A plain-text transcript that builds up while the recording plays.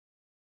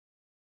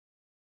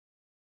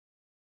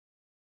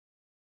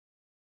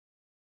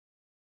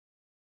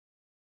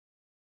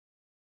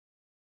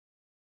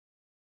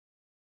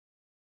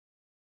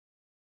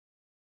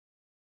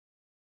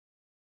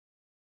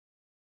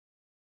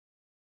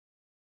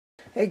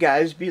Hey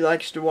guys, B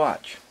likes to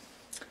watch.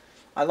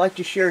 I'd like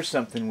to share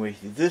something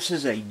with you. This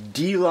is a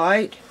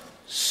d.light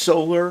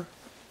solar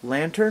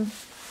lantern.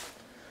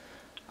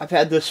 I've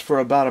had this for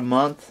about a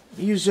month.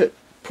 I use it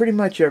pretty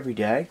much every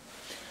day.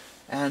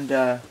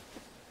 And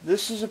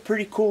this is a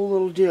pretty cool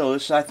little deal.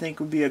 This, I think,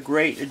 would be a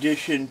great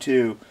addition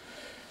to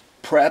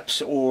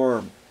preps,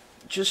 or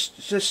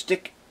just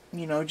stick,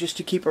 just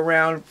to keep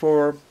around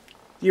for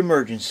the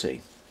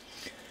emergency.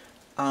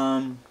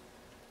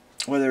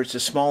 Whether it's a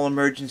small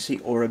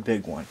emergency or a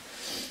big one.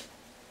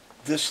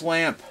 This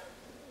lamp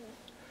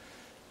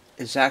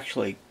is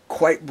actually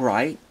quite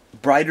bright,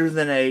 brighter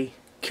than a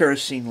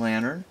kerosene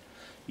lantern,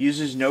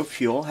 uses no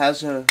fuel,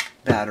 has a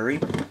battery,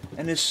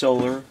 and is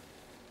solar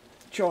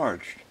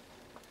charged.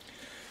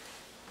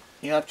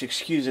 You'll have to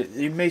excuse it.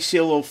 You may see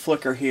a little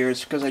flicker here.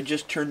 It's because I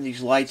just turned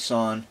these lights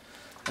on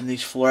and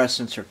these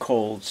fluorescents are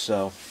cold.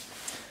 So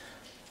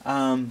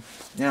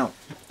now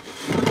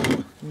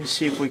let me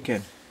see if we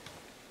can.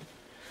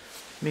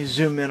 Let me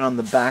zoom in on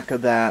the back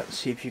of that,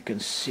 see if you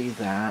can see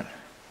that.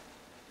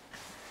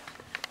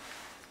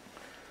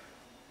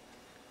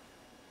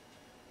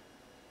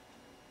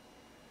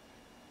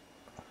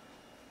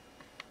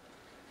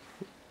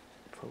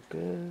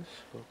 Focus,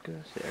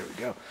 there we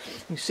go.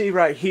 You see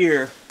right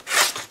here,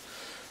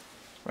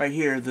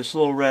 this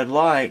little red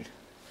light,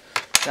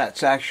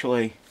 that's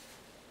actually,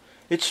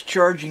 it's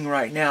charging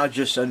right now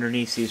just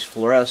underneath these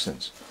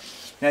fluorescents.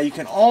 Now you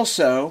can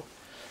also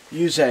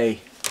use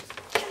a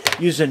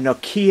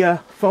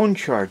Nokia phone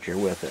charger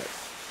with it.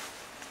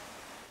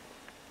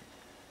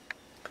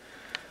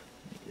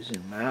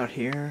 Zoom out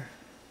here.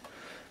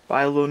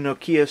 Buy a little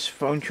Nokia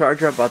phone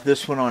charger. I bought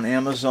this one on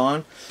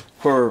Amazon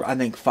for I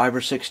think $5 or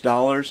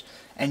 $6,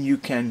 and you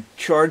can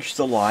charge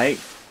the light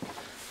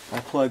by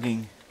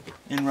plugging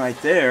in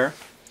right there.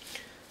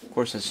 Of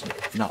course, it's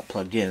not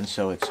plugged in,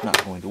 so it's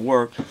not going to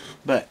work,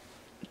 but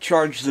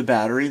charge the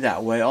battery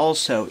that way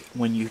also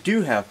when you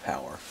do have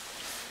power.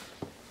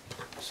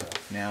 So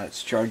now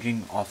it's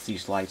charging off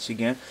these lights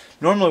again.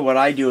 Normally what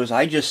I do is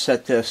I just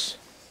set this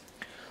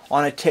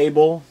on a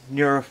table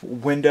near a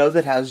window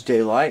that has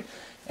daylight,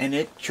 and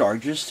it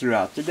charges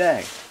throughout the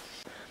day.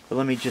 But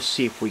let me just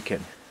see if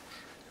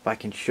I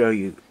can show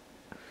you,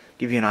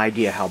 give you an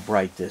idea how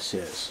bright this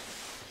is.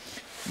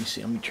 Let me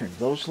see, let me turn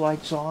those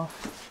lights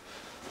off.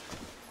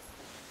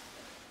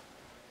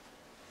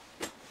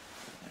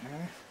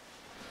 There.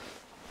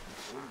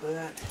 A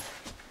little bit.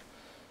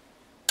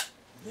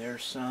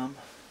 There's some.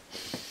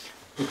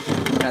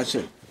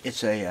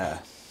 It's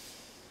a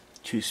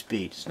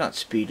 2-speed. It's not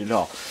speed at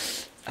all.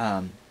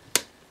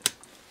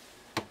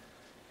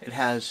 It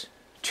has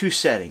 2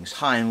 settings,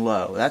 high and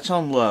low. That's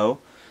on low.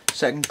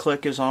 Second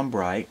click is on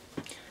bright.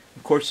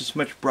 Of course, it's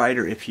much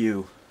brighter if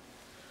you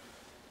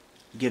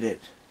get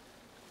it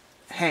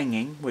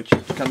hanging, which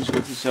comes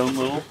with its own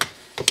little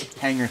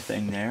hanger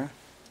thing there.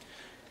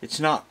 It's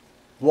not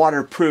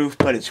waterproof,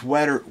 but it's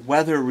weather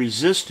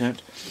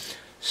resistant,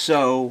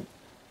 so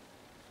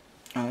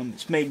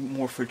it's made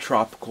more for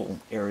tropical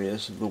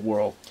areas of the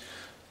world.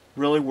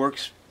 Really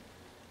works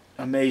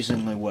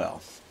amazingly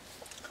well.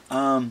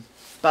 About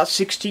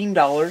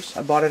 $16.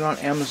 I bought it on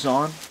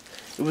Amazon.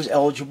 It was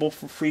eligible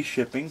for free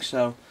shipping,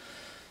 so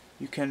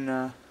you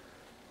can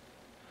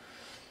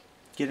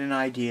get an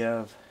idea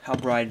of how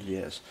bright it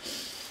is.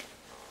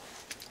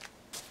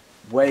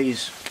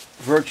 Weighs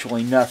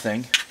virtually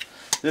nothing.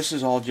 This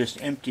is all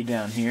just empty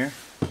down here.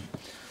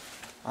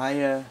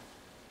 I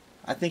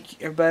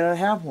think everybody ought to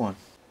have one.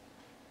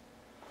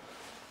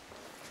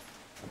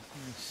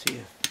 Let's see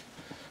if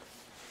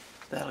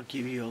that'll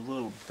give you a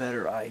little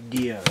better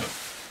idea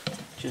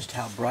of just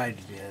how bright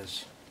it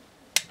is.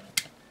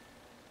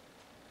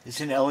 It's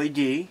an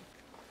LED.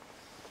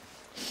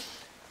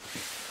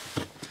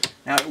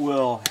 Now it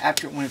will,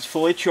 when it's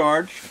fully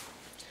charged,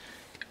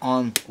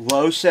 on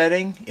low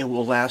setting it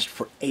will last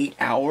for 8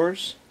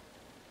 hours.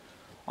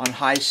 On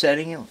high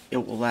setting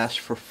it will last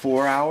for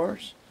 4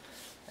 hours.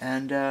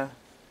 And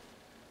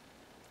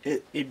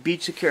it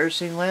beats a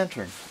kerosene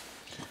lantern.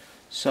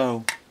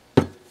 So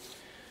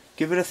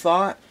give it a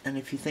thought, and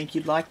if you think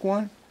you'd like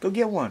one, go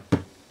get one.